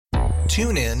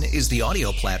TuneIn is the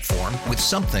audio platform with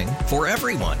something for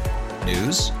everyone.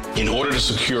 News. In order to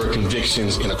secure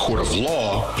convictions in a court of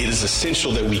law, it is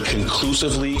essential that we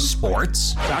conclusively.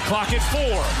 Sports. Got clock at 4.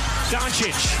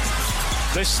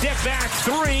 Doncic. The step back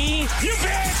 3. You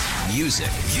bet. Music.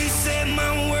 You set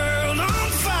my world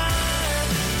on fire.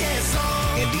 Yes,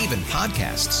 and even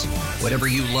podcasts. Whatever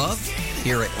you love,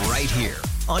 hear it right here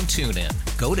on TuneIn.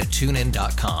 Go to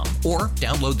TuneIn.com or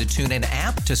download the TuneIn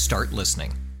app to start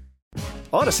listening.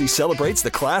 Odyssey celebrates the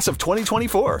class of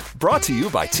 2024, brought to you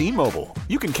by T-Mobile.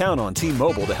 You can count on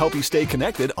T-Mobile to help you stay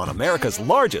connected on America's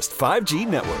largest 5G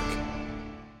network.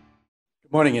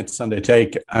 Good morning, it's Sunday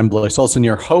Take. I'm Blois Olson,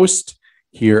 your host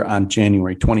here on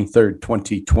January 23rd,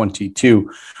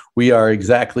 2022. We are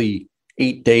exactly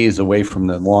 8 days away from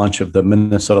the launch of the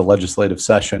Minnesota legislative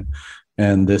session.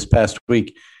 And this past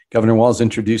week, Governor Walz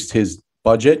introduced his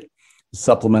budget,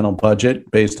 supplemental budget,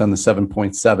 based on the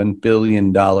 $7.7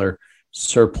 billion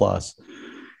surplus.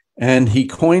 And he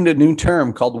coined a new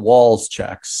term called Walz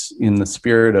checks in the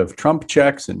spirit of Trump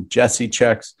checks and Jesse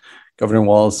checks. Governor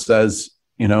Walz says,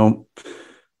 about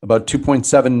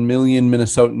 2.7 million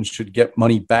Minnesotans should get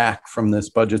money back from this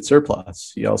budget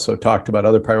surplus. He also talked about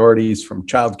other priorities from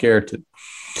childcare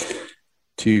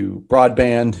to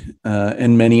broadband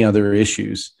and many other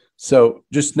issues. So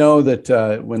just know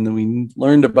that when we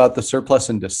learned about the surplus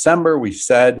in December, we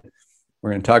said we're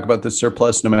going to talk about the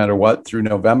surplus no matter what through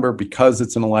November because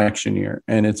it's an election year.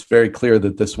 And it's very clear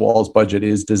that this Walz budget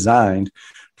is designed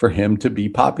for him to be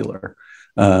popular.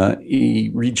 He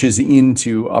reaches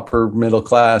into upper middle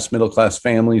class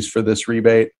families for this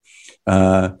rebate.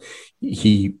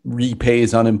 He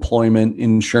repays unemployment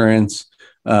insurance,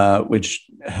 which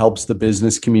helps the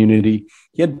business community.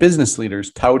 He had business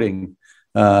leaders touting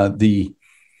the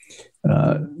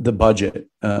budget.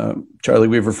 Charlie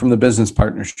Weaver from the Business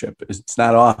Partnership. It's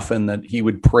not often that he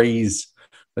would praise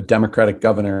a Democratic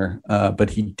governor,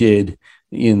 but he did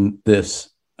in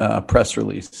this press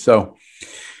release. So,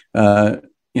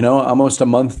 almost a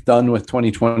month done with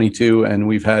 2022, and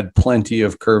we've had plenty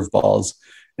of curveballs.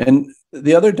 And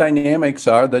the other dynamics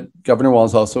are that Governor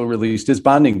Walz also released his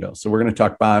bonding bill. So we're going to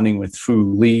talk bonding with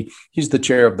Fu Lee. He's the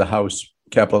chair of the House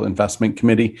Capital Investment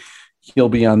Committee. He'll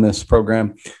be on this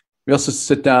program. We also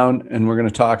sit down and we're going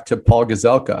to talk to Paul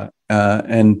Gazelka.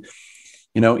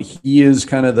 He is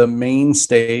kind of the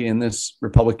mainstay in this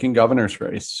Republican governor's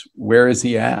race. Where is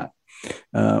he at?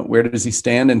 Where does he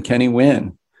stand, and can he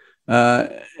win?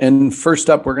 And first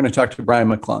up, we're going to talk to Brian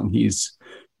McClung. He's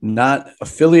not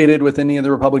affiliated with any of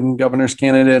the Republican governor's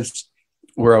candidates.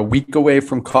 We're a week away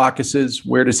from caucuses.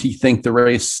 Where does he think the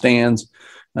race stands?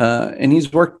 And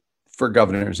he's worked for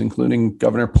governors, including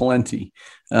Governor Pawlenty,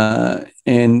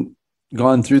 and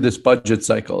gone through this budget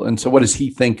cycle. And so what does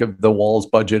he think of the Walz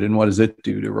budget, and what does it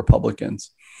do to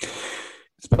Republicans?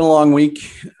 It's been a long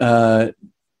week.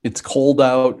 It's cold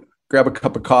out. Grab a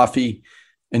cup of coffee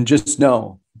and just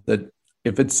know that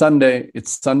if it's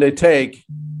Sunday Take,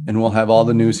 and we'll have all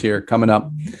the news here coming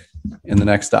up in the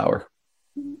next hour.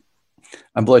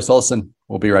 I'm Blois Olson.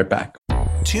 We'll be right back.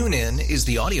 TuneIn is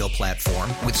the audio platform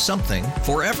with something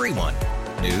for everyone.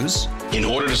 News. In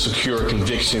order to secure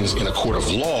convictions in a court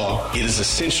of law, it is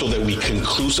essential that we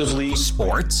conclusively.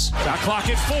 Sports. Got clock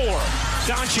at 4.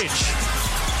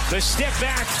 Doncic. The step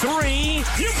back 3.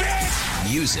 You bet.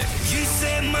 Music. You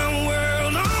set my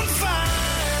world on fire.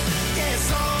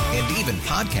 Yes, and even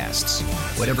podcasts.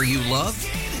 Whatever you love,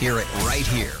 hear it right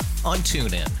here on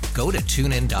TuneIn. Go to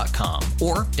TuneIn.com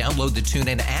or download the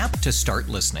TuneIn app to start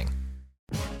listening.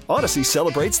 Odyssey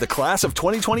celebrates the class of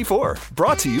 2024,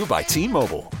 brought to you by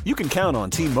T-Mobile. You can count on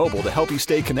T-Mobile to help you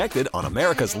stay connected on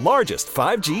America's largest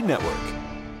 5G network.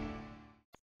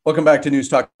 Welcome back to News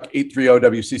Talk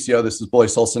 830 WCCO. This is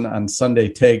Blois Olson on Sunday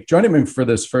Take. Joining me for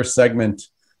this first segment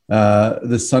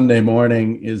this Sunday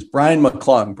morning is Brian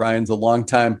McClung. Brian's a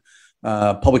longtime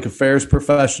public affairs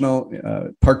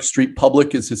professional. Park Street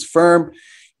Public is his firm.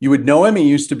 You would know him. He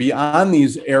used to be on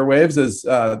these airwaves as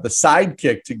the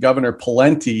sidekick to Governor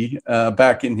Pawlenty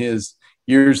back in his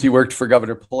years. He worked for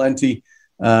Governor Pawlenty,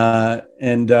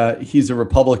 and he's a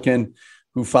Republican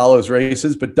who follows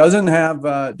races, but doesn't have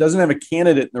a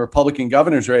candidate in the Republican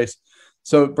governor's race.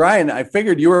 So, Brian, I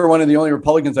figured you were one of the only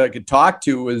Republicans I could talk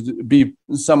to, was be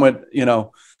somewhat,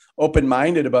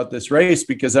 open-minded about this race,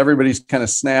 because everybody's kind of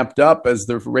snapped up as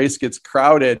the race gets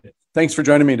crowded. Thanks for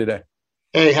joining me today.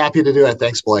 Hey, happy to do it.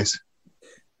 Thanks, Blois.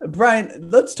 Brian,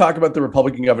 let's talk about the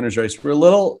Republican governor's race. We're a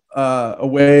little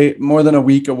away, more than a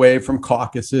week away from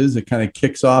caucuses. It kind of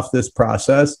kicks off this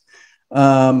process.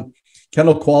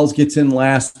 Kendall Qualls gets in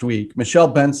last week. Michelle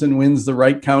Benson wins the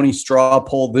Wright County straw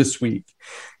poll this week.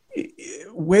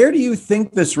 Where do you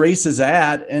think this race is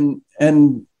at? And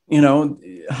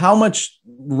how much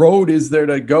road is there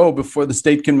to go before the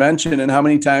state convention, and how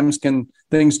many times can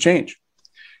things change?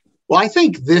 Well, I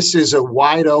think this is a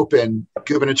wide open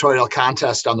gubernatorial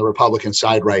contest on the Republican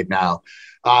side right now.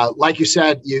 Like you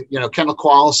said, Kendall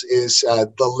Qualls is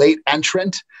the late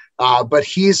entrant, but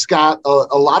he's got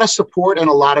a lot of support and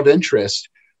a lot of interest.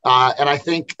 And I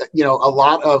think, a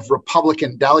lot of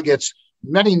Republican delegates,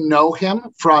 many know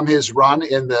him from his run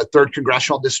in the 3rd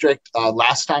Congressional District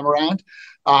last time around,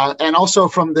 and also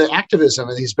from the activism.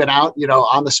 And he's been out,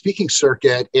 on the speaking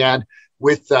circuit and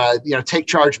with, Take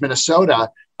Charge Minnesota,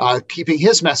 keeping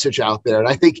his message out there. And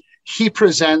I think he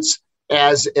presents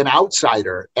as an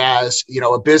outsider, as,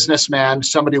 a businessman,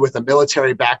 somebody with a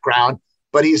military background,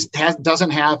 but he doesn't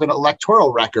have an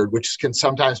electoral record, which can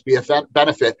sometimes be a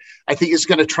benefit. I think he's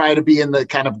going to try to be in the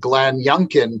kind of Glenn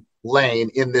Youngkin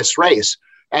lane in this race.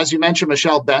 As you mentioned,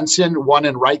 Michelle Benson won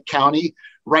in Wright County.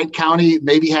 Wright County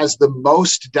maybe has the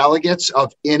most delegates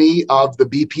of any of the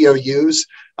BPOUs,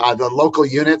 the local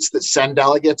units that send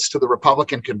delegates to the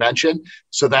Republican convention.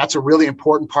 So that's a really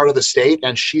important part of the state,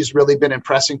 and she's really been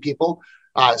impressing people.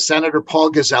 Senator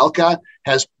Paul Gazelka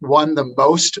has won the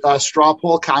most straw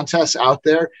poll contests out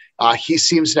there. He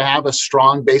seems to have a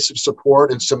strong base of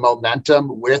support and some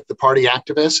momentum with the party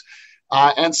activists.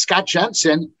 And Scott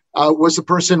Jensen was the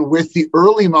person with the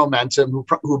early momentum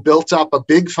who built up a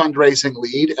big fundraising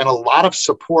lead and a lot of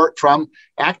support from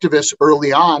activists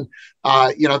early on.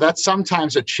 That's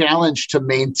sometimes a challenge to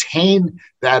maintain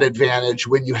that advantage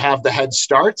when you have the head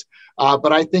start.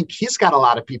 But I think he's got a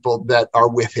lot of people that are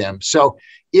with him. So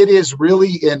it is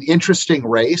really an interesting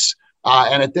race.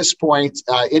 And at this point,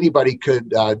 anybody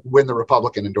could win the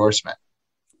Republican endorsement.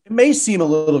 It may seem a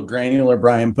little granular,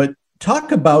 Brian, but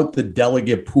talk about the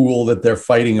delegate pool that they're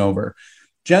fighting over.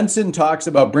 Jensen talks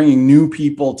about bringing new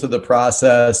people to the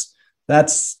process.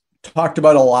 That's talked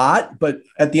about a lot, but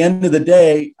at the end of the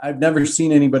day, I've never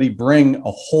seen anybody bring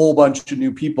a whole bunch of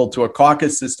new people to a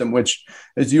caucus system, which,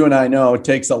 as you and I know,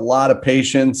 takes a lot of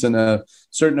patience and a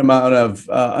certain amount of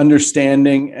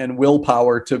understanding and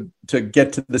willpower to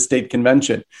get to the state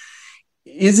convention.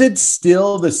 Is it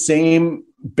still the same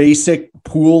basic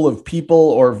pool of people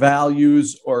or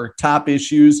values or top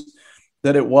issues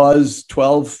that it was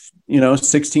 12,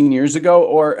 16 years ago,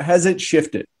 or has it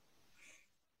shifted?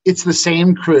 It's the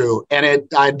same crew, and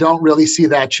I don't really see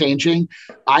that changing.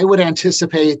 I would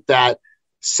anticipate that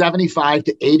 75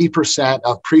 to 80%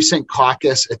 of precinct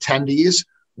caucus attendees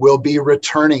will be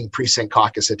returning precinct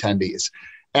caucus attendees.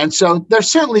 And so there's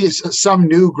certainly some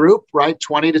new group, right?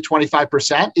 20 to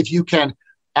 25%. If you can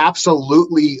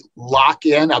absolutely lock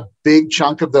in a big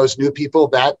chunk of those new people,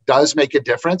 that does make a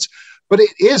difference. But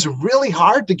it is really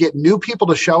hard to get new people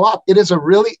to show up. It is a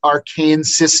really arcane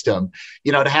system,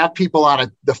 to have people on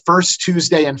the first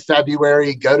Tuesday in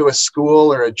February go to a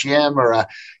school or a gym or a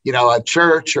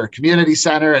church or a community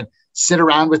center and sit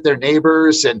around with their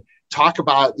neighbors and talk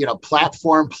about,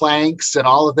 platform planks and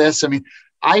all of this. I mean,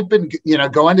 I've been,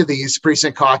 going to these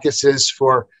precinct caucuses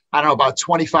for, about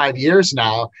 25 years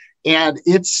now, and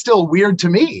it's still weird to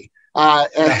me.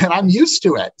 And I'm used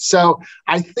to it. So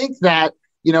I think that,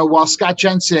 while Scott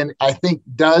Jensen, I think,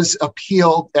 does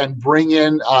appeal and bring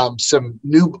in some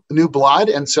new blood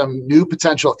and some new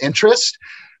potential interest,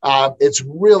 it's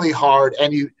really hard.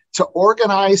 And to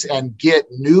organize and get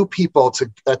new people to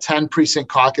attend precinct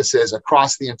caucuses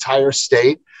across the entire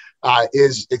state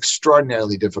is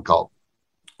extraordinarily difficult.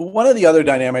 One of the other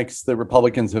dynamics that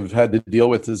Republicans have had to deal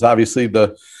with is obviously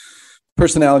the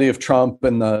personality of Trump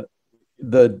and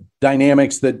the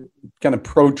dynamics that kind of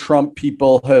pro-Trump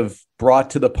people have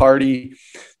brought to the party.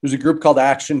 There's a group called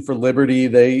Action for Liberty.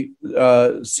 They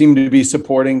seem to be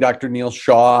supporting Dr. Neil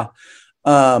Shaw.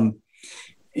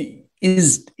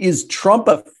 Is Trump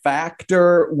a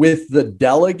factor with the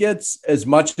delegates as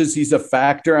much as he's a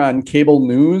factor on cable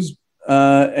news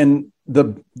and the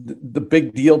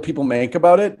big deal people make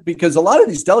about it? Because a lot of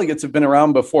these delegates have been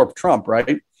around before Trump,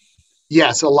 right?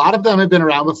 Yes, a lot of them have been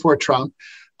around before Trump.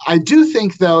 I do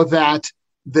think, though, that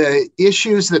the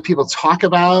issues that people talk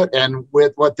about and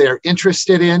with what they're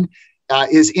interested in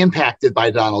is impacted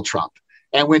by Donald Trump.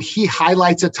 And when he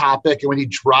highlights a topic and when he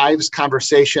drives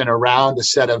conversation around a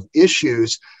set of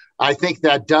issues, I think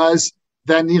that does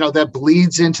then, that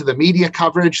bleeds into the media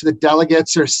coverage that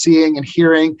delegates are seeing and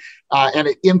hearing, and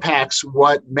it impacts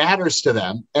what matters to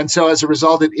them. And so as a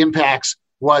result, it impacts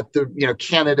what the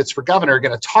candidates for governor are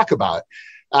going to talk about.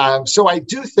 So I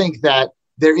do think that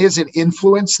there is an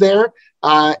influence there.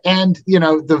 And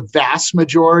the vast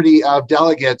majority of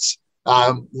delegates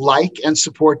like and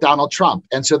support Donald Trump.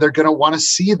 And so they're going to want to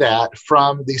see that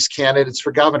from these candidates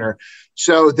for governor.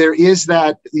 So there is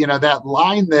that, that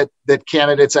line that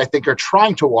candidates, I think, are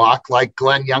trying to walk, like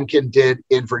Glenn Youngkin did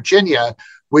in Virginia,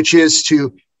 which is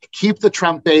to keep the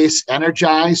Trump base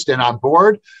energized and on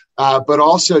board, but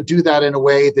also do that in a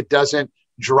way that doesn't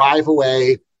drive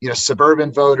away,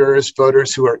 suburban voters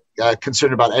who are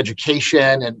concerned about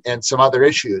education and some other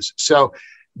issues. So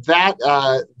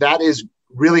that is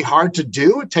really hard to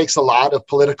do. It takes a lot of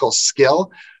political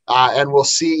skill. And we'll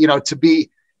see,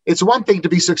 it's one thing to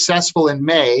be successful in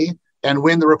May and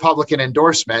win the Republican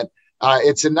endorsement.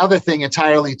 It's another thing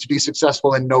entirely to be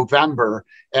successful in November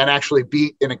and actually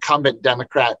beat an incumbent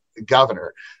Democrat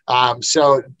governor.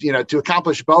 So, to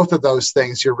accomplish both of those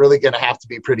things, you're really going to have to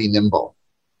be pretty nimble.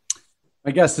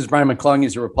 My guest is Brian McClung.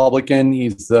 He's a Republican.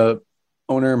 He's the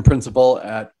owner and principal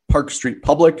at Park Street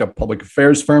Public, a public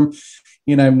affairs firm.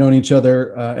 He and I have known each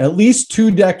other at least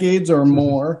 2 decades or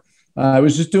more. I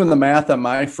was just doing the math on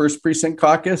my first precinct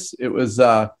caucus. It was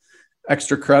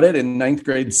extra credit in 9th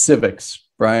grade civics,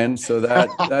 Brian. So that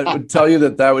would tell you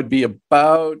that would be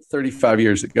about 35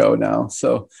 years ago now.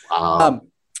 So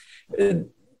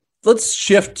let's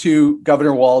shift to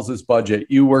Governor Walz's budget.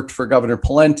 You worked for Governor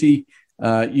Pawlenty.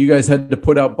 You guys had to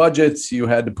put out budgets. You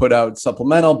had to put out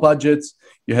supplemental budgets.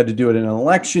 You had to do it in an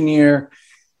election year.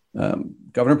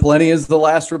 Governor Pawlenty is the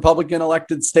last Republican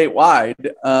elected statewide.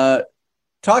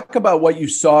 Talk about what you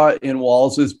saw in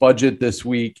Walz's budget this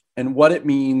week and what it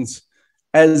means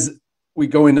as we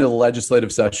go into the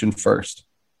legislative session first.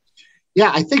 Yeah,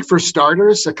 I think for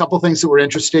starters, a couple things that were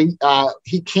interesting.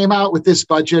 He came out with this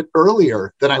budget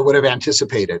earlier than I would have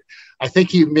anticipated. I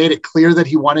think he made it clear that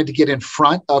he wanted to get in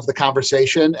front of the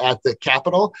conversation at the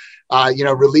Capitol,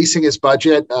 releasing his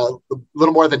budget a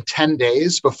little more than 10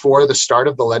 days before the start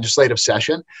of the legislative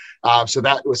session. So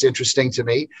that was interesting to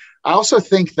me. I also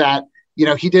think that,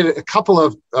 he did a couple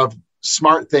of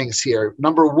smart things here.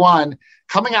 Number one,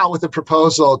 coming out with a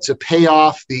proposal to pay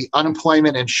off the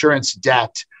unemployment insurance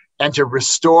debt and to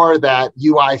restore that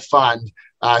UI fund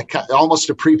almost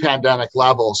to pre-pandemic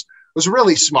levels was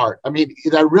really smart. I mean,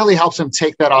 that really helps him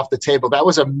take that off the table. That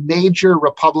was a major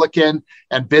Republican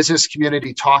and business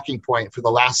community talking point for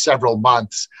the last several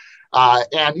months.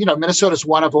 Minnesota is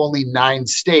one of only 9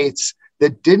 states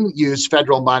that didn't use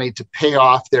federal money to pay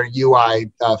off their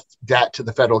UI debt to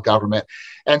the federal government.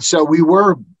 And so we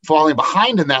were falling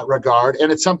behind in that regard.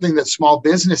 And it's something that small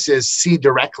businesses see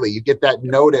directly. You get that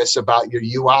notice about your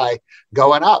UI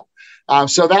going up.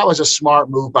 So that was a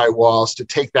smart move by Walz to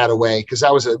take that away, because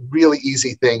that was a really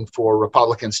easy thing for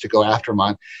Republicans to go after him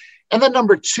on. And then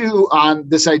number 2, on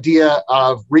this idea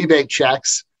of rebate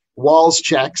checks, Walz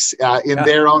checks in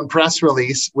their own press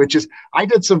release, which is, I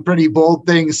did some pretty bold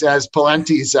things as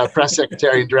Pawlenty's press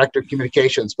secretary and director of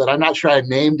communications, but I'm not sure I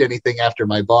named anything after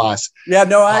my boss. Yeah,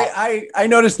 no, I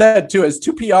noticed that too. As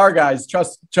 2 PR guys,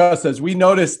 trust us, we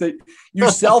noticed that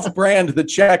you self-brand the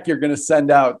check you're going to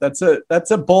send out. That's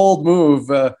a bold move.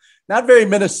 Not very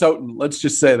Minnesotan. Let's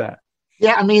just say that.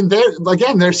 Yeah, I mean,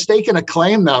 they're staking a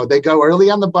claim, though. They go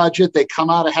early on the budget. They come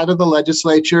out ahead of the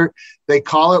legislature. They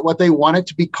call it what they want it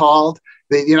to be called.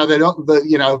 Back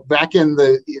in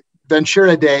the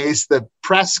Ventura days, the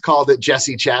press called it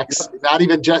Jesse checks. Not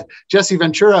even Jesse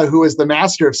Ventura, who was the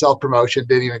master of self-promotion,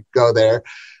 didn't even go there.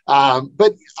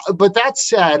 But that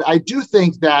said, I do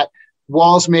think that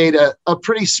Walz made a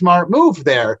pretty smart move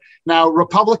there. Now,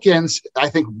 Republicans, I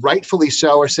think rightfully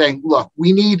so, are saying, look,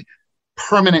 we need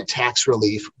permanent tax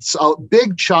relief. So a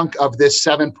big chunk of this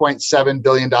 $7.7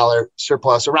 billion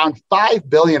surplus, around $5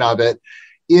 billion of it,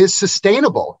 is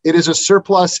sustainable. It is a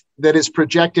surplus that is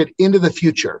projected into the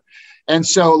future. And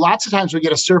so lots of times we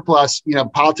get a surplus,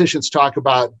 politicians talk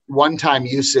about one-time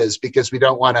uses because we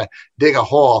don't want to dig a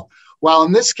hole. Well,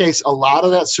 in this case, a lot of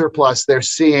that surplus they're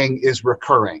seeing is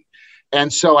recurring.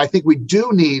 And so I think we do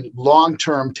need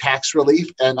long-term tax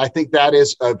relief. And I think that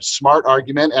is a smart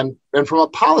argument. And from a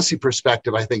policy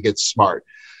perspective, I think it's smart.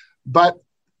 But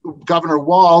Governor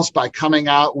Walz, by coming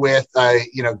out with a,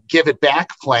 give it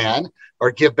back plan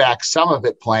or give back some of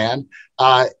it plan,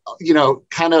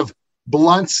 kind of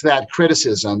blunts that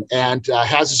criticism and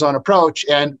has his own approach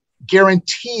and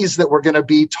guarantees that we're going to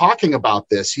be talking about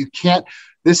this.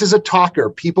 This is a talker.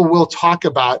 People will talk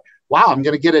about, wow, I'm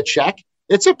going to get a check.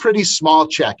 It's a pretty small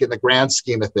check in the grand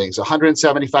scheme of things,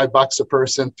 $175 a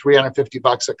person,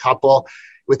 $350 a couple.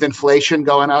 With inflation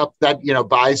going up, that,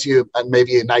 buys you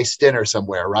maybe a nice dinner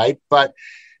somewhere, right? But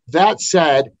that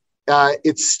said,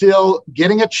 it's still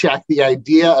getting a check. The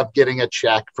idea of getting a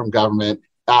check from government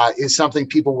is something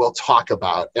people will talk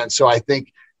about. And so I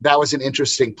think that was an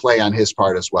interesting play on his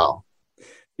part as well.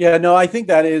 Yeah, no, I think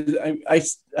that is, I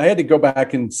had to go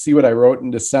back and see what I wrote in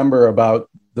December about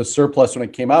the surplus when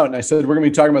it came out. And I said, we're going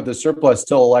to be talking about the surplus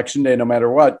till election day, no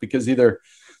matter what, because either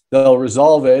they'll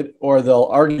resolve it or they'll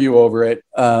argue over it.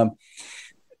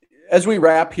 As we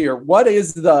wrap here, what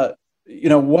is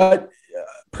what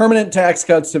permanent tax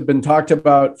cuts have been talked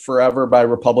about forever by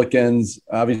Republicans?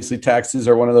 Obviously, taxes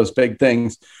are one of those big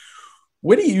things.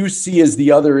 What do you see as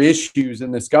the other issues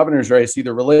in this governor's race,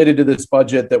 either related to this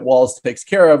budget that Walz takes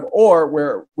care of or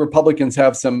where Republicans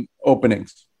have some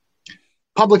openings?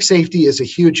 Public safety is a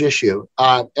huge issue,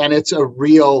 and it's a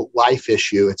real life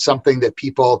issue. It's something that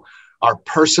people are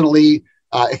personally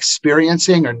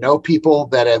experiencing or know people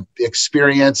that have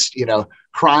experienced,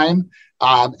 crime.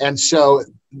 And so,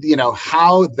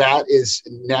 how that is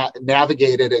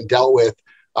navigated and dealt with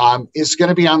is going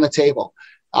to be on the table.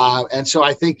 And so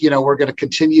I think, we're going to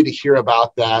continue to hear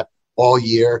about that all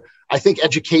year. I think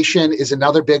education is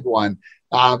another big one.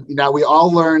 Now, we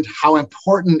all learned how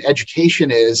important education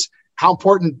is, how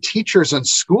important teachers and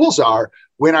schools are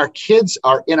when our kids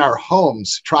are in our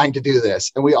homes trying to do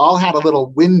this. And we all had a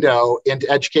little window into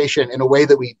education in a way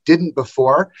that we didn't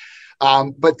before.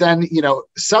 But then,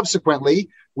 subsequently,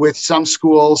 with some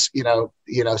schools,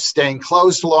 staying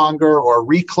closed longer or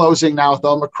reclosing now with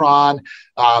Omicron,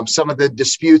 some of the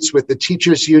disputes with the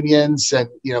teachers unions and,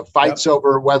 fights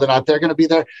over whether or not they're going to be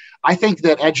there. I think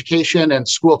that education and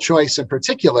school choice in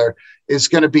particular is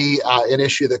going to be an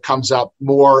issue that comes up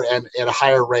more and at a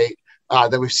higher rate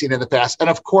than we've seen in the past. And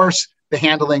of course, the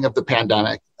handling of the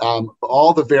pandemic,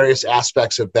 all the various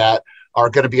aspects of that are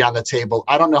going to be on the table.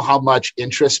 I don't know how much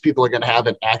interest people are going to have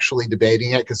in actually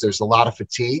debating it because there's a lot of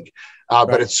fatigue,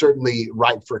 but it's certainly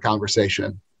ripe for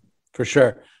conversation. For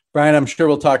sure. Brian, I'm sure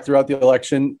we'll talk throughout the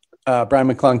election. Brian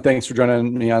McClung, thanks for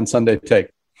joining me on Sunday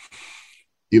Take.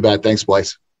 You bet. Thanks,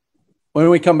 Blois. When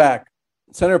we come back,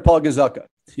 Senator Paul Gazelka,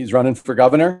 he's running for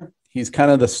governor. He's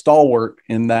kind of the stalwart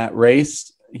in that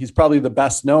race. He's probably the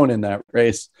best known in that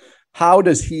race. How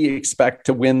does he expect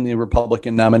to win the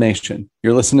Republican nomination?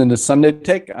 You're listening to Sunday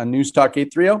Take on News Talk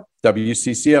 830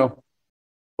 WCCO.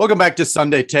 Welcome back to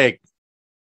Sunday Take.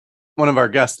 One of our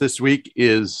guests this week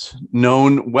is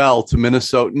known well to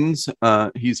Minnesotans.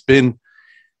 He's been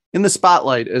in the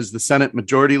spotlight as the Senate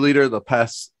Majority Leader the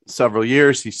past several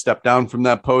years. He stepped down from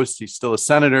that post. He's still a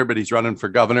senator, but he's running for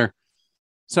governor.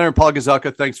 Senator Paul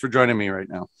Gazelka, thanks for joining me right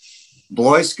now.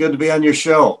 Blois, good to be on your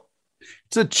show.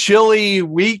 It's a chilly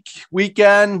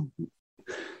weekend,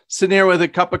 sitting here with a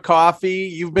cup of coffee.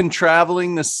 You've been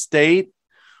traveling the state.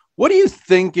 What do you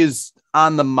think is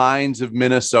on the minds of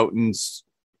Minnesotans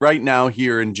right now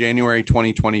here in January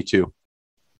 2022?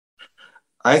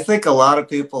 I think a lot of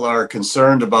people are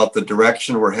concerned about the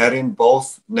direction we're heading,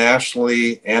 both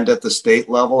nationally and at the state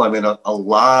level. I mean, a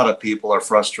lot of people are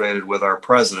frustrated with our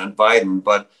president, Biden,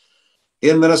 but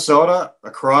in Minnesota,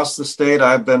 across the state,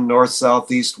 I've been north,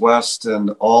 south, east, west, and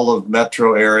all of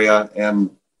metro area, and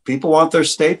people want their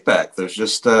state back. There's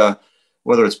just,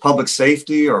 whether it's public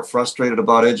safety or frustrated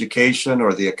about education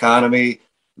or the economy,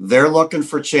 they're looking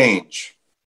for change.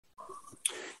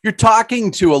 You're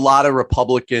talking to a lot of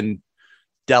Republican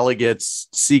delegates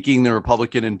seeking the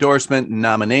Republican endorsement and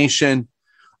nomination.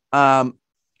 Where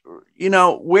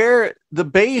the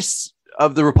base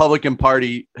of the Republican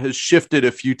Party has shifted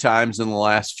a few times in the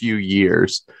last few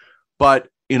years. But,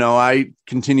 I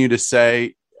continue to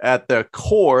say at the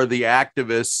core, the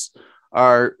activists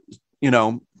are,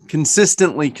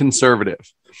 consistently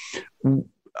conservative.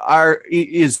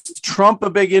 Is Trump a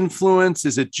big influence?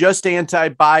 Is it just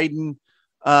anti-Biden?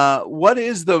 What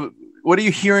are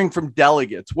you hearing from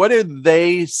delegates? What did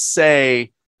they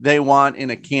say they want in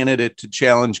a candidate to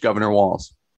challenge Governor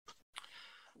Walz?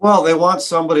 Well, they want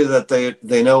somebody that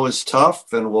they know is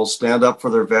tough and will stand up for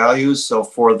their values. So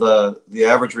for the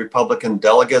average Republican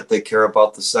delegate, they care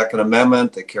about the Second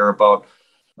Amendment. They care about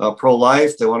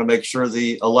pro-life. They want to make sure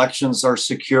the elections are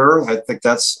secure. I think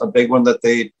that's a big one that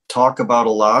they talk about a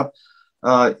lot.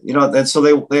 And so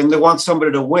they want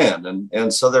somebody to win.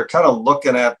 And so they're kind of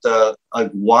looking at a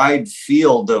wide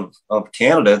field of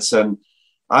candidates. And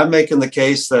I'm making the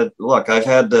case that, look, I've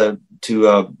had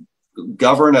to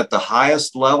govern at the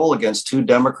highest level against two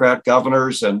Democrat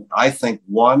governors, and I think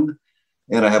won.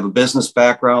 And I have a business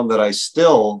background that I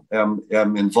still am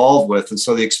involved with. And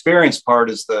so the experience part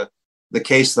is the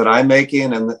case that I'm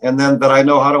making, and then that I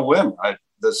know how to win.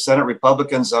 The Senate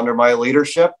Republicans under my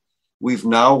leadership, we've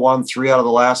now won 3 out of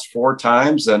the last 4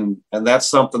 times, and that's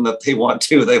something that they want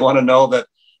too. They want to know that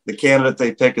the candidate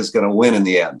they pick is going to win in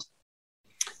the end.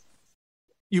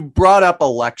 You brought up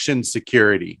election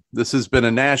security. This has been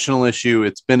a national issue.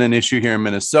 It's been an issue here in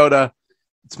Minnesota.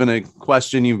 It's been a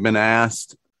question you've been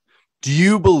asked. Do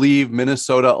you believe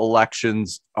Minnesota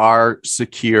elections are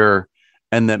secure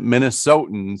and that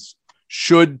Minnesotans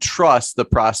should trust the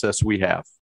process we have?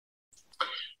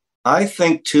 I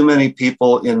think too many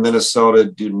people in Minnesota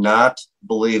do not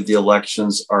believe the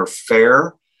elections are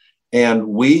fair. And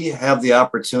we have the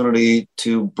opportunity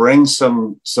to bring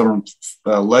some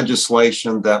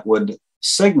legislation that would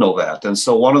signal that. And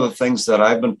so one of the things that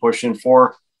I've been pushing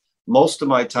for most of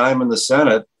my time in the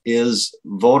Senate is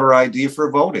voter ID for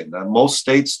voting. Most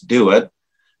states do it,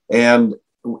 and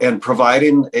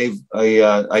providing a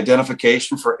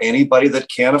identification for anybody that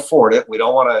can't afford it. We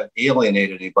don't want to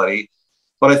alienate anybody,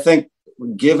 but I think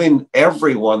giving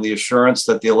everyone the assurance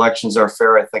that the elections are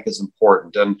fair, I think, is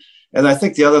important. And I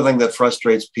think the other thing that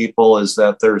frustrates people is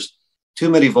that there's too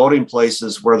many voting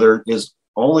places where there is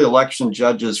only election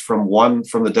judges from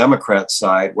the Democrat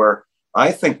side, where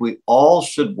I think we all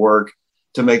should work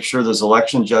to make sure there's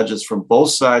election judges from both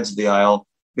sides of the aisle,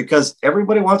 because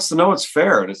everybody wants to know it's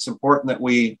fair. And it's important that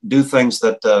we do things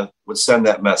that would send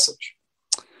that message.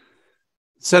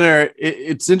 Senator,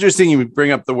 it's interesting you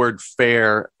bring up the word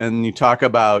fair and you talk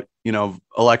about,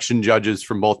 election judges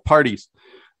from both parties.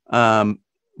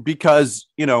 Because,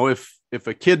 if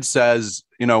a kid says,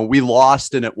 we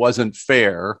lost and it wasn't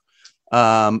fair,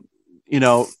 a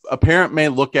parent may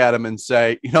look at him and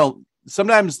say,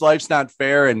 sometimes life's not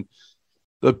fair. And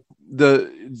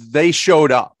they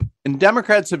showed up, and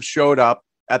Democrats have showed up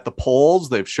at the polls.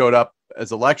 They've showed up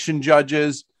as election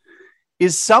judges.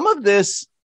 Is some of this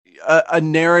a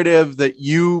narrative that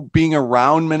you, being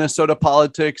around Minnesota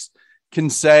politics, can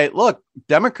say, look,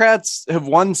 Democrats have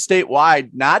won statewide,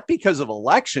 not because of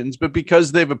elections, but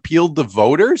because they've appealed to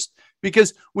voters?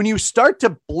 Because when you start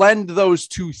to blend those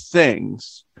two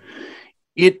things,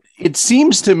 it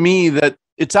seems to me that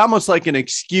it's almost like an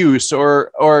excuse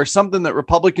or something that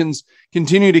Republicans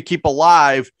continue to keep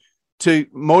alive to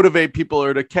motivate people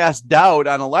or to cast doubt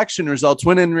on election results,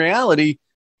 when in reality,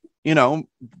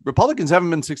 Republicans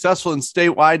haven't been successful in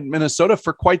statewide Minnesota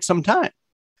for quite some time.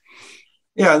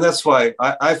 Yeah, and that's why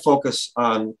I focus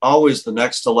on always the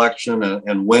next election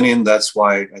and winning. That's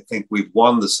why I think we've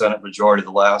won the Senate majority the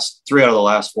last 3 out of the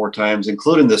last 4 times,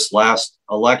 including this last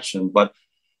election. But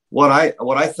what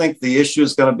I think the issue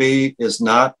is going to be is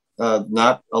not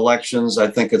elections. I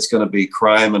think it's going to be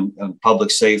crime and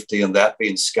public safety, and that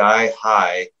being sky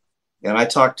high. And I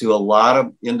talked to a lot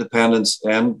of independents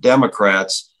and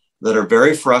Democrats that are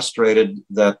very frustrated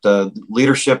that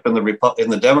leadership in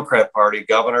the Democrat Party,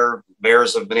 governor,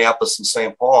 mayors of Minneapolis and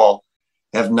St. Paul,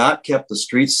 have not kept the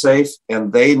streets safe.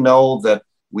 And they know that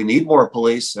we need more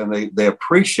police, and they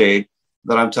appreciate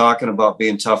that I'm talking about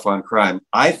being tough on crime.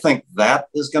 I think that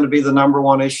is going to be the number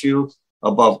one issue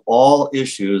above all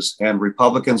issues, and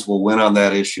Republicans will win on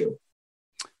that issue.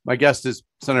 My guest is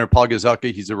Senator Paul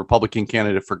Gazelka. He's a Republican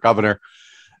candidate for governor.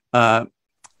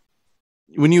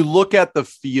 When you look at the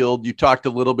field, you talked a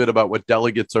little bit about what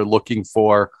delegates are looking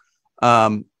for.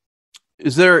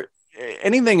 Is there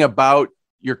anything about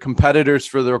your competitors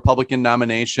for the Republican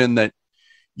nomination that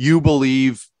you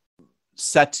believe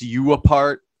sets you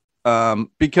apart?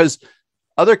 Because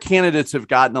other candidates have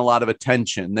gotten a lot of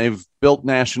attention. They've built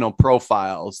national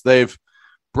profiles. They've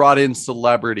brought in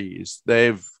celebrities.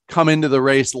 They've come into the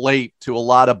race late to a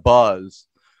lot of buzz.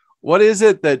 What is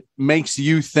it that makes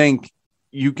you think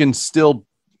you can still,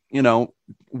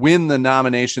 win the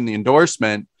nomination, the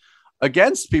endorsement,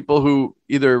 against people who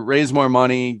either raise more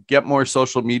money, get more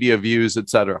social media views, et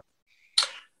cetera?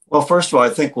 Well, first of all, I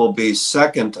think we'll be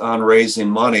second on raising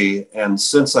money. And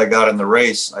since I got in the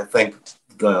race, I think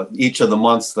each of the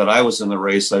months that I was in the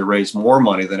race, I raised more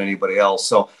money than anybody else.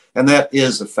 So, and that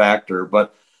is a factor.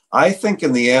 But I think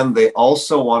in the end, they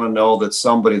also want to know that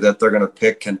somebody that they're going to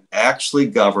pick can actually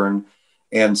govern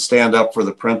and stand up for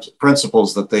the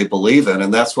principles that they believe in.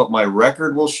 And that's what my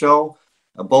record will show.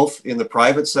 Both in the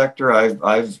private sector,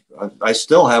 I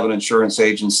still have an insurance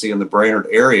agency in the Brainerd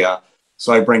area.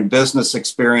 So I bring business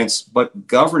experience, but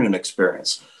governing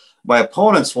experience. My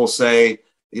opponents will say,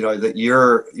 that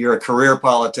you're a career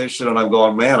politician. And I'm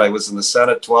going, man, I was in the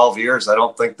Senate 12 years. I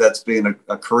don't think that's being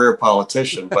a career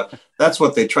politician, but that's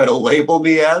what they try to label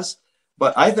me as.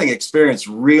 But I think experience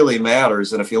really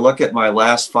matters. And if you look at my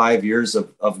last 5 years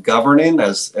of governing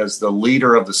as the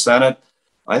leader of the Senate,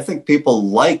 I think people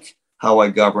like how I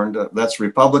governed. That's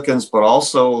Republicans, but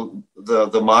also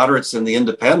the moderates and the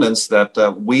independents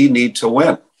that we need to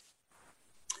win.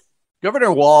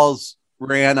 Governor Walz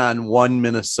ran on one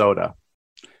Minnesota.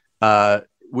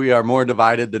 We are more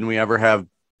divided than we ever have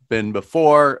been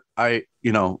before.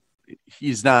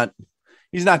 He's not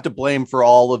to blame for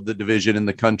all of the division in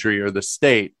the country or the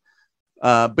state.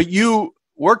 But you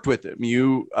worked with him.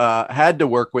 You had to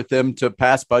work with him to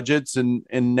pass budgets and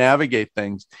navigate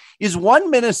things. Is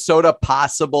one Minnesota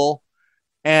possible?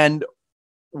 And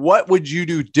what would you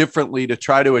do differently to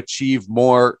try to achieve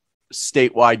more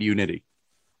statewide unity?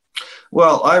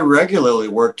 Well, I regularly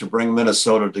work to bring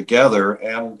Minnesota together,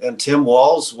 and Tim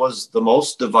Walz was the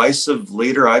most divisive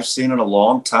leader I've seen in a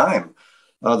long time.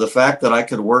 The fact that I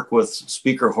could work with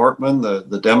Speaker Hortman,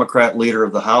 the Democrat leader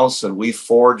of the House, and we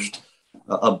forged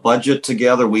a budget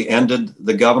together. We ended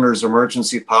the governor's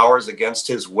emergency powers against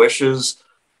his wishes.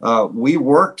 We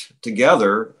worked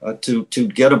together to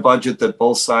get a budget that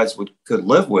both sides could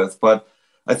live with. But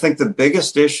I think the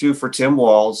biggest issue for Tim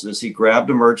Walz is he grabbed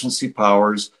emergency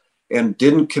powers and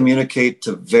didn't communicate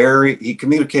to he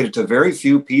communicated to very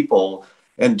few people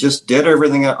and just did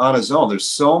everything on his own. There's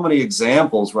so many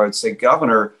examples where I'd say,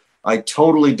 Governor, I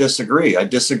totally disagree. I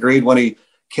disagreed when he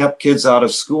kept kids out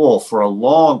of school for a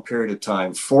long period of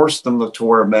time, forced them to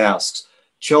wear masks,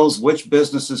 chose which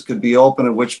businesses could be open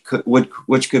and which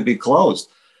could be closed.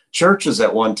 Churches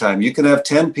at one time, you can have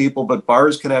 10 people, but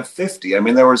bars can have 50. I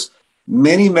mean, there was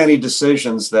many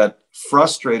decisions that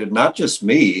frustrated not just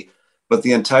me, but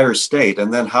the entire state.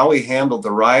 And then how he handled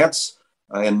the riots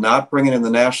and not bringing in the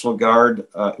National Guard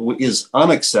is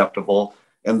unacceptable.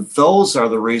 And those are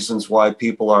the reasons why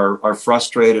people are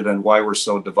frustrated and why we're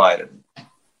so divided.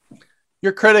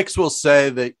 Your critics will say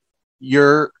that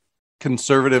your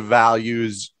conservative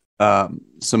values,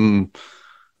 some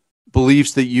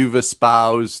beliefs that you've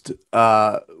espoused,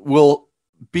 will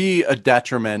be a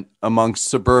detriment amongst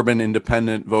suburban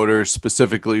independent voters,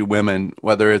 specifically women,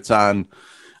 whether it's on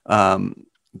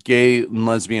gay and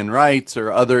lesbian rights or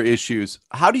other issues.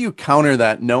 How do you counter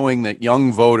that, knowing that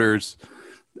young voters,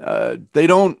 they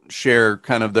don't share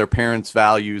kind of their parents'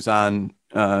 values on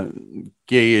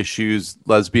gay issues,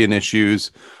 lesbian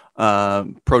issues,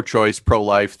 pro-choice,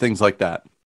 pro-life, things like that?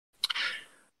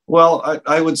 Well,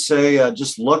 I would say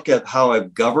just look at how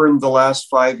I've governed the last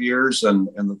 5 years and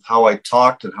how I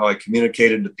talked and how I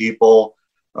communicated to people.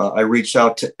 I reached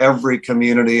out to every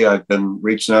community. I've been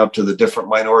reaching out to the different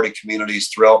minority communities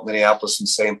throughout Minneapolis and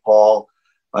St. Paul.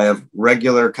 I have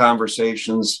regular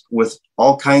conversations with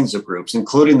all kinds of groups,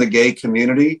 including the gay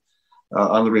community.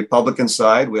 On the Republican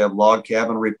side, we have log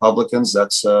cabin Republicans.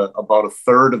 That's about a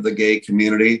third of the gay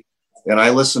community. And I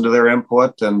listen to their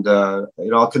input, and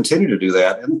I'll continue to do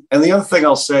that. And the other thing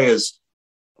I'll say is,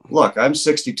 look, I'm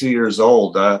 62 years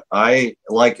old. I,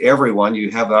 like everyone,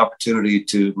 you have the opportunity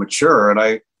to mature.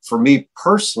 And for me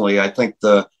personally, I think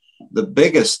the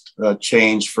biggest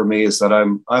change for me is that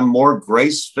I'm more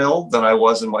grace-filled than I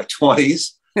was in my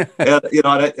 20s. and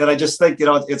I just think,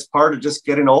 it's part of just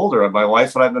getting older. My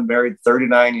wife and I have been married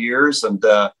 39 years and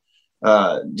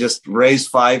just raised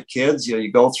 5 kids.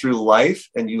 You go through life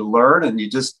and you learn, and you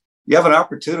have an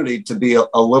opportunity to be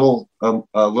a little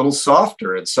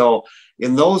softer. And so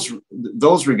in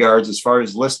those regards, as far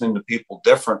as listening to people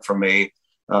different from me,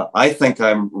 I think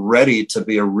I'm ready to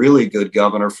be a really good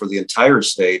governor for the entire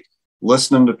state,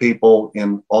 listening to people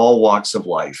in all walks of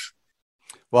life.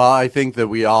 Well, I think that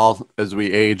we all, as we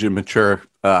age and mature,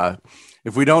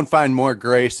 if we don't find more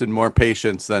grace and more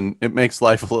patience, then it makes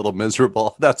life a little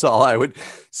miserable. That's all I would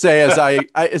say as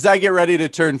I get ready to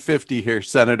turn 50 here,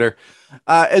 Senator.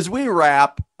 As we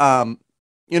wrap,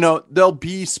 there'll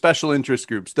be special interest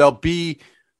groups. There'll be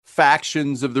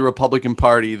factions of the Republican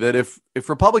Party that if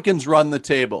Republicans run the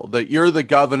table, that you're the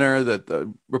governor, that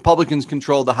the Republicans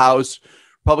control the House,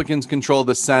 Republicans control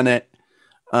the Senate,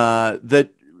 that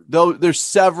though there's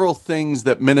several things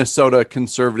that Minnesota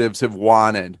conservatives have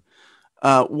wanted.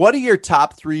 What are your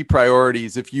top 3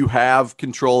 priorities if you have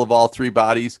control of all 3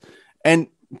 bodies? And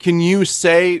can you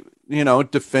say,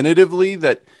 definitively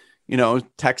that,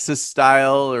 Texas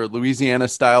style or Louisiana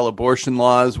style abortion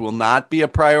laws will not be a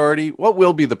priority? What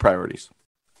will be the priorities?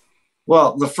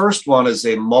 Well, the first one is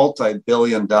a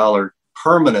multi-billion-dollar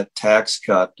permanent tax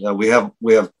cut. We have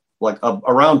like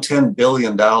around $10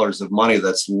 billion of money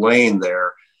that's laying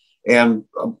there. And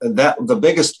that the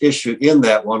biggest issue in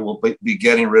that one will be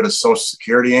getting rid of Social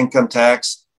Security income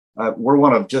tax. We're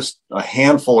one of just a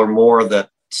handful or more that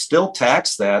still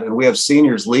tax that. And we have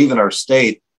seniors leaving our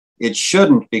state. It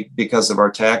shouldn't be because of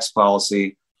our tax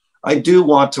policy. I do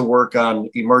want to work on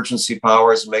emergency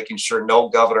powers and making sure no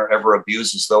governor ever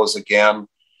abuses those again.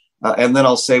 And then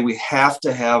I'll say we have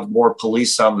to have more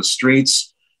police on the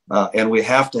streets. And we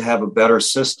have to have a better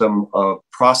system of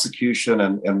prosecution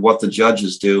and what the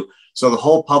judges do. So the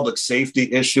whole public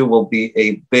safety issue will be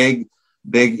a big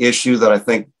issue that I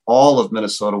think all of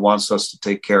Minnesota wants us to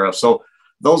take care of. So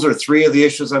those are 3 of the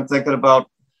issues I'm thinking about.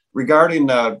 regarding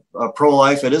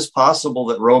pro-life, it is possible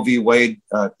that Roe v. Wade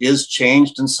is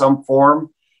changed in some form.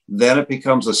 Then it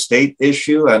becomes a state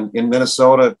issue. And in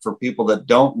Minnesota, for people that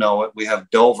don't know it, we have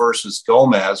Doe versus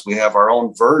Gomez. We have our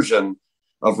own version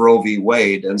of Roe v.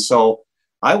 Wade. And so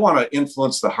I want to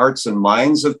influence the hearts and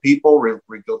minds of people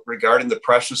regarding the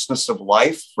preciousness of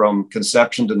life from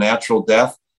conception to natural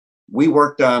death. We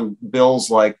worked on bills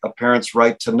like a parent's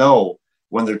right to know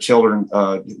when their children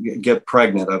get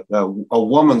pregnant, a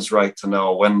woman's right to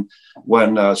know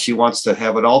when she wants to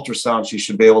have an ultrasound, she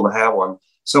should be able to have one.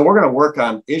 So we're going to work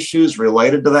on issues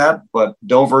related to that, but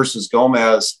Doe versus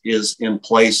Gomez is in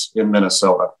place in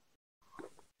Minnesota.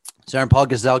 Sarah Paul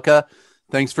Gazelka,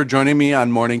 thanks for joining me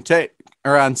on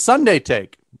Sunday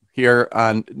Take here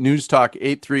on News Talk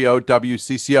 830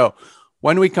 WCCO.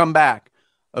 When we come back,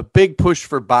 a big push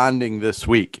for bonding this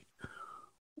week.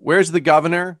 Where's the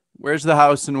governor? Where's the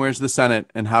House? And where's the Senate?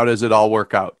 And how does it all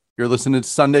work out? You're listening to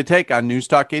Sunday Take on News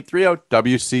Talk 830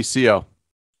 WCCO.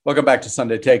 Welcome back to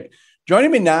Sunday Take.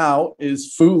 Joining me now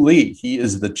is Fu Lee. He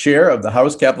is the chair of the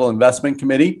House Capital Investment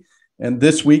Committee. And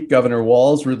this week, Governor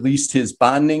Walz released his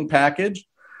bonding package.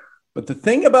 But the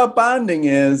thing about bonding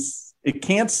is it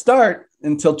can't start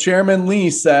until Chairman Lee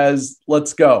says,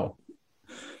 let's go.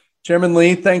 Chairman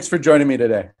Lee, thanks for joining me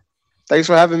today. Thanks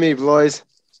for having me, Blois.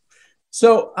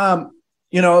 So,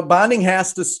 bonding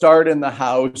has to start in the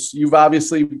House. You've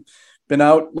obviously been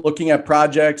out looking at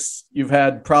projects. You've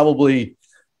had probably,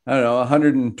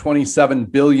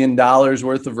 $127 billion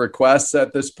worth of requests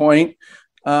at this point.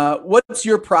 What's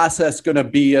your process going to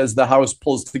be as the House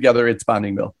pulls together its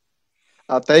bonding bill?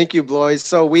 Thank you, Blois.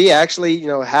 So we actually,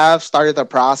 have started the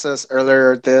process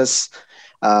earlier this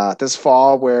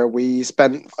fall, where we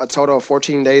spent a total of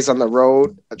 14 days on the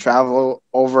road, travel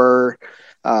over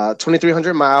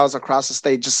 2,300 miles across the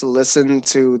state just to listen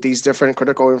to these different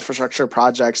critical infrastructure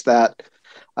projects that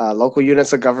local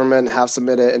units of government have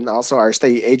submitted, and also our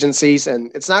state agencies. And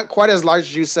it's not quite as large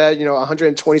as you said,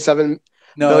 127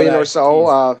 billion or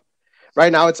so.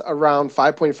 Right now it's around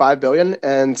 5.5 billion.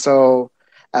 And so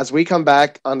as we come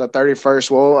back on the 31st,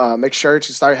 we'll make sure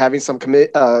to start having some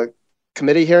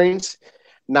committee hearings,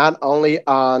 not only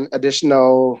on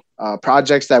additional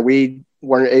projects that we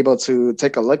weren't able to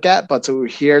take a look at, but to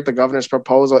hear the governor's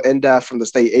proposal in depth from the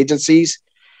state agencies,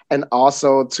 and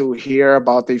also to hear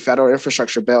about the federal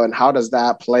infrastructure bill and how does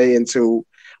that play into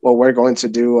what we're going to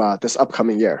do this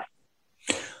upcoming year.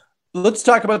 Let's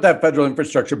talk about that federal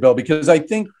infrastructure bill, because I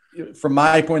think from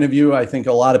my point of view, I think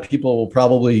a lot of people will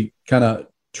probably kind of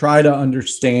try to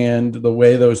understand the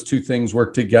way those two things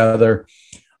work together.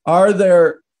 Are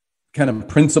there kind of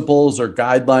principles or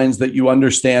guidelines that you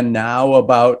understand now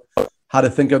about how to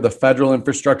think of the federal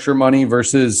infrastructure money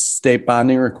versus state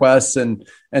bonding requests and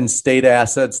state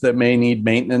assets that may need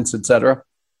maintenance, et cetera?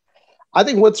 I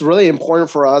think what's really important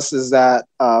for us is that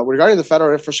regarding the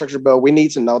federal infrastructure bill, we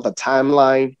need to know the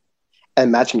timeline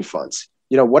and matching funds.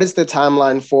 What is the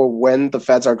timeline for when the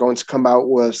feds are going to come out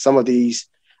with some of these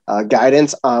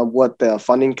guidance on what the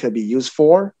funding could be used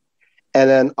for? And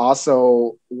then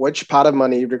also which pot of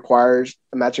money requires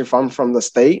a matching fund from the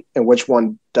state and which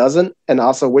one doesn't, and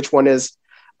also which one is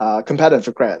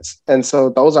competitive grants. And so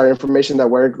those are information that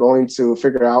we're going to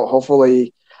figure out,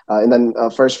 hopefully in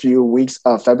the first few weeks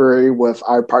of February, with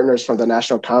our partners from the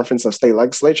National Conference of State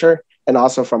Legislature and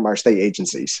also from our state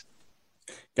agencies.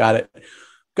 Got it.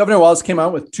 Governor Walz came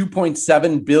out with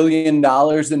 $2.7 billion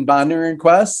in bonding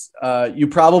requests. You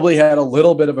probably had a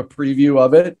little bit of a preview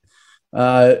of it.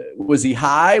 Was he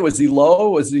high? Was he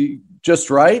low? Was he just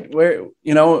right?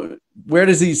 Where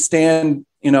does he stand,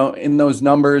 in those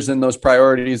numbers and those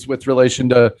priorities with relation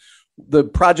to the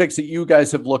projects that you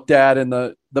guys have looked at and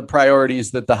the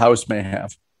priorities that the House may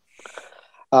have?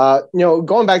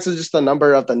 Going back to just the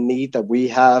number of the need that we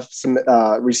have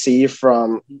received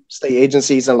from state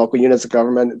agencies and local units of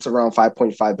government, it's around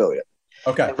 5.5 billion.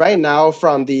 Okay. And right now,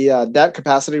 from the debt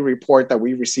capacity report that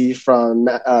we received from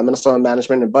Minnesota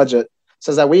Management and Budget,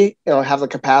 says that we have the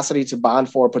capacity to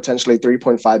bond for potentially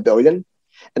 3.5 billion.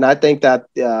 And I think that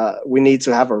we need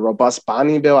to have a robust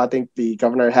bonding bill. I think the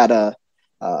governor had a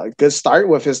good start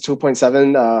with his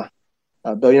 2.7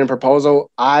 billion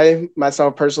proposal. I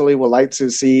myself personally would like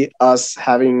to see us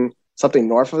having something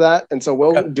north of that. And so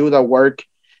we'll do the work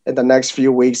in the next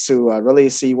few weeks to really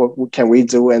see what can we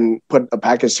do and put a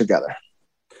package together.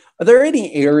 Are there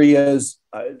any areas,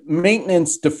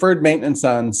 deferred maintenance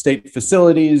on state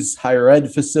facilities, higher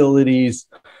ed facilities,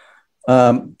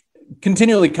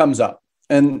 continually comes up?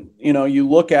 And, you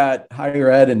look at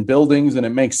higher ed and buildings, and it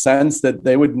makes sense that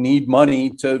they would need money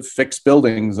to fix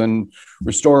buildings and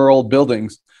restore old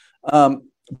buildings.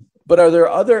 But But are there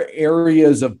other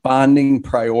areas of bonding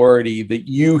priority that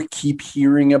you keep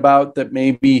hearing about that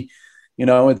maybe,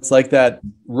 it's like that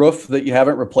roof that you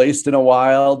haven't replaced in a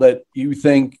while that you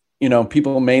think,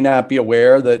 people may not be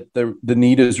aware that the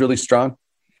need is really strong?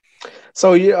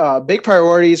 So big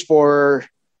priorities for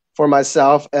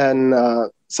myself and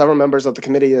several members of the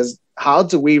committee is how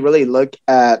do we really look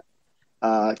at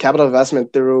capital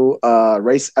investment through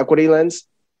race equity lens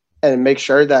and make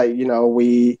sure that,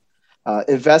 we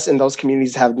invest in those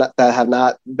communities that have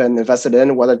not been invested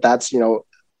in, whether that's,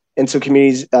 into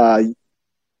communities,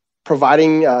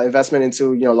 providing investment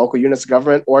into, local units of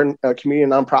government or community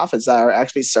nonprofits that are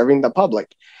actually serving the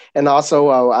public. And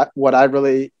also what I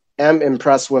really am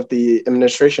impressed with the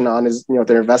administration on is,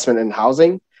 their investment in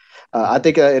housing. I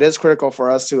think it is critical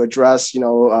for us to address,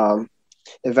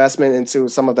 investment into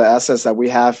some of the assets that we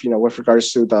have, with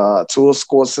regards to the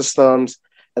school systems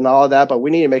and all of that. But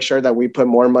we need to make sure that we put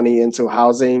more money into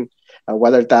housing,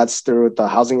 whether that's through the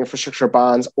housing infrastructure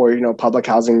bonds or, public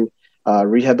housing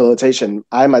rehabilitation.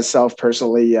 I myself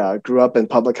personally grew up in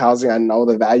public housing. I know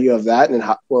the value of that and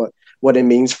what it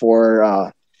means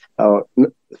for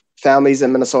families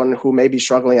in Minnesota who may be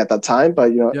struggling at that time.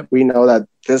 But, we know that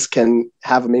this can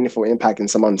have a meaningful impact in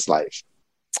someone's life.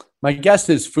 My guest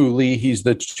is Fu Lee. He's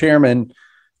the chairman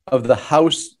of the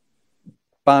House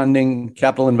Bonding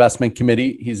Capital Investment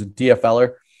Committee. He's a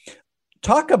DFLer.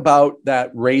 Talk about that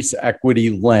race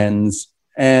equity lens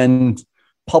and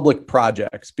public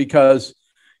projects, because,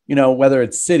 whether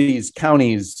it's cities,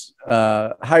 counties,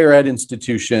 higher ed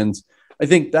institutions, I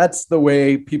think that's the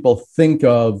way people think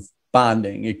of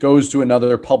bonding. It goes to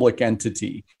another public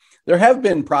entity. There have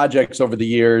been projects over the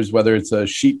years, whether it's a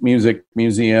sheet music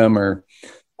museum or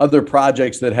other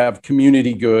projects that have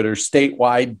community good or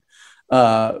statewide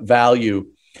value.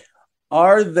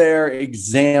 Are there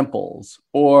examples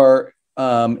or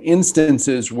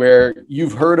instances where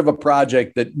you've heard of a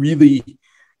project that really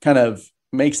kind of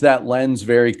makes that lens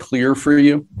very clear for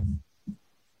you?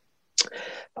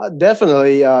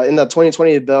 Definitely. In the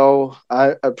 2020 bill,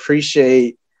 I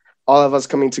appreciate all of us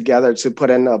coming together to put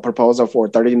in a proposal for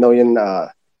 $30 million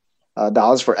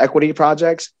for equity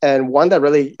projects. And one that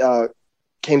really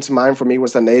came to mind for me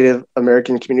was the Native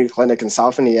American Community Clinic in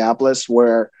South Minneapolis,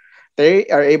 where they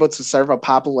are able to serve a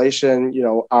population,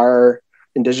 our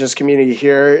indigenous community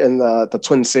here in the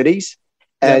Twin Cities.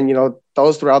 Yeah. And,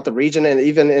 those throughout the region and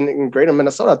even in greater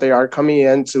Minnesota, they are coming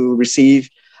in to receive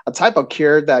a type of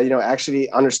care that, actually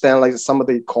understand like some of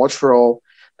the cultural,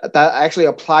 that actually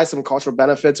apply some cultural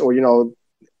benefits or,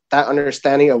 that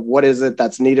understanding of what is it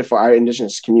that's needed for our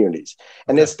indigenous communities.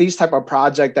 And It's these type of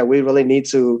projects that we really need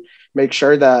to make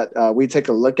sure that we take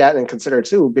a look at and consider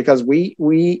too, because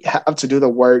we have to do the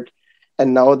work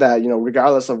and know that,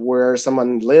 regardless of where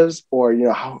someone lives or,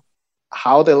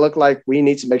 how they look like, we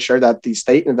need to make sure that the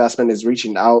state investment is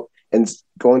reaching out and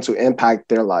going to impact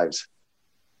their lives.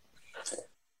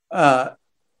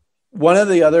 One of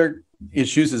the other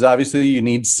issues is obviously you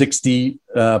need 60%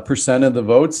 of the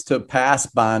votes to pass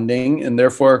bonding, and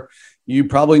therefore you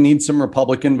probably need some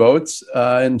Republican votes.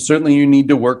 And certainly you need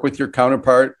to work with your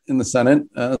counterpart in the Senate,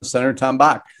 Senator Tom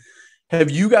Bach.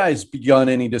 Have you guys begun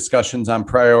any discussions on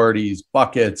priorities,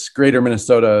 buckets, greater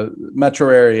Minnesota, metro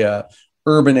area,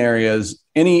 urban areas,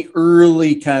 any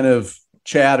early kind of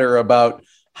chatter about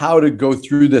how to go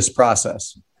through this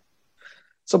process?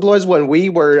 So, Blois, when we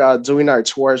were doing our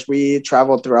tours, we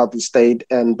traveled throughout the state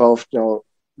and both,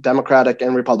 Democratic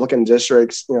and Republican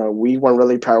districts. We weren't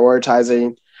really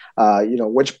prioritizing,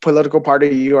 which political party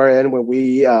you are in. When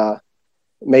we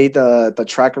made the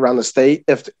trek around the state,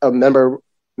 if a member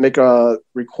make a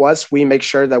request, we make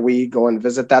sure that we go and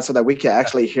visit that so that we can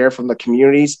actually hear from the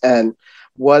communities and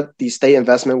what the state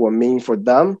investment will mean for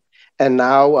them. And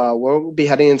now we'll be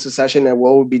heading into session and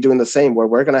we'll be doing the same, where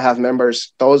we're going to have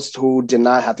members, those who did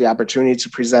not have the opportunity to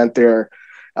present their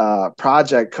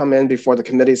project, come in before the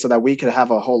committee so that we can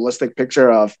have a holistic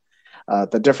picture of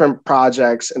the different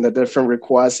projects and the different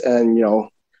requests and,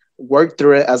 work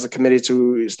through it as a committee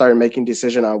to start making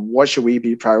decision on what should we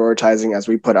be prioritizing as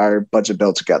we put our budget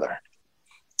bill together.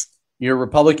 Your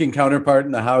Republican counterpart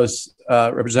in the House,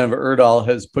 Representative Erdahl,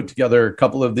 has put together a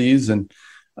couple of these, and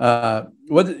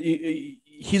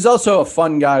he's also a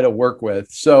fun guy to work with.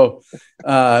 So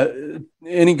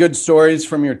any good stories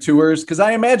from your tours? Because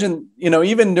I imagine,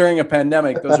 even during a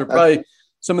pandemic, those are probably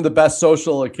some of the best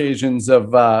social occasions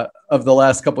of the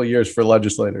last couple of years for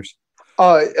legislators.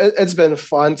 It's been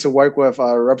fun to work with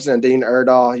Representative Dean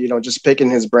Erdahl, just picking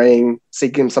his brain,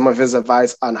 seeking some of his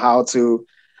advice on how to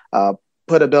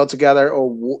put a bill together, or,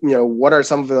 what are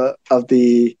some of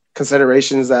the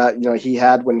considerations that, he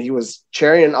had when he was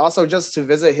chairing, and also just to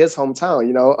visit his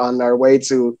hometown. On our way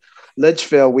to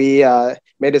Litchfield, we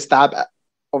made a stop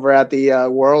over at the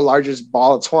world largest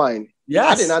ball of twine.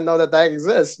 Yes. I did not know that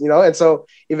exists, and so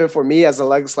even for me as a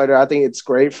legislator, I think it's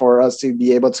great for us to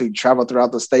be able to travel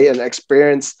throughout the state and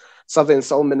experience something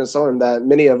so Minnesotan that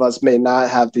many of us may not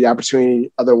have the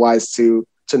opportunity otherwise to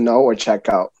know or check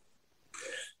out.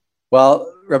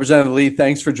 Well, Representative Lee,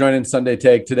 thanks for joining Sunday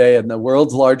Take today. And the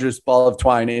world's largest ball of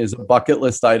twine is a bucket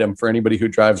list item for anybody who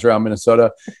drives around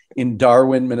Minnesota in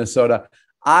Darwin, Minnesota.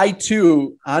 I,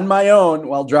 too, on my own,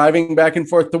 while driving back and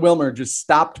forth to Wilmer, just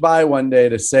stopped by one day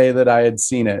to say that I had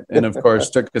seen it. And, of course,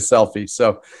 took a selfie.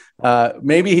 So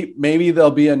maybe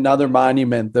there'll be another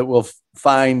monument that we'll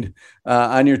find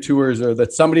on your tours, or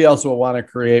that somebody else will want to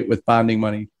create with bonding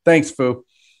money. Thanks, Fu.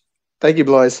 Thank you,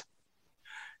 Blois.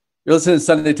 You're listening to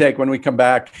Sunday Take. When we come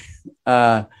back,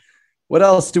 what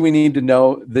else do we need to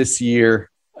know this year?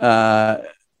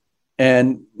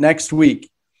 And next week,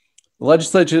 the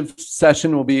legislative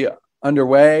session will be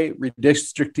underway.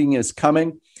 Redistricting is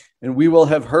coming, and we will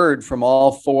have heard from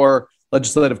all 4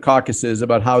 legislative caucuses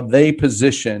about how they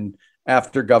position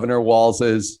after Governor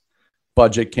Walz's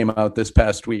budget came out this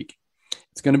past week.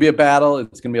 It's going to be a battle.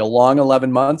 It's going to be a long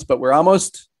 11 months, but we're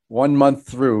almost 1 month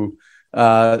through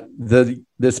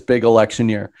this big election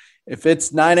year. If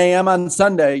it's 9 a.m. on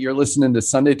Sunday, you're listening to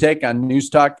Sunday Take on News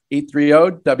Talk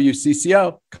 830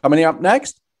 WCCO. Coming up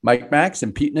next, Mike Max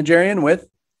and Pete Najarian with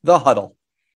The Huddle.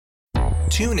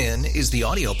 TuneIn is the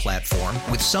audio platform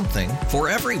with something for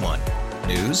everyone.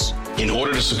 News. In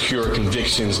order to secure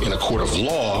convictions in a court of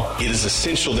law, it is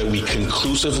essential that we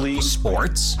conclusively.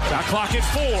 Sports. Shot clock at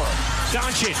 4.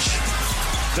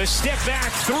 Doncic. The step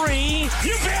back 3.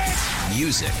 You bet.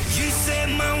 Music. You set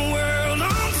my world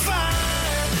on fire.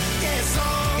 Yes,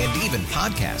 and even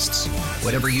podcasts.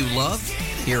 Whatever you love,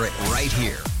 hear it right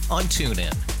here on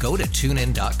TuneIn. Go to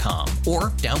TuneIn.com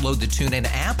or download the TuneIn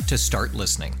app to start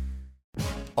listening.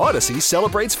 Odyssey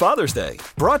celebrates Father's Day,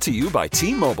 brought to you by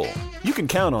T-Mobile. You can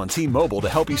count on T-Mobile to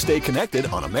help you stay connected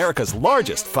on America's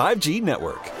largest 5G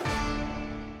network.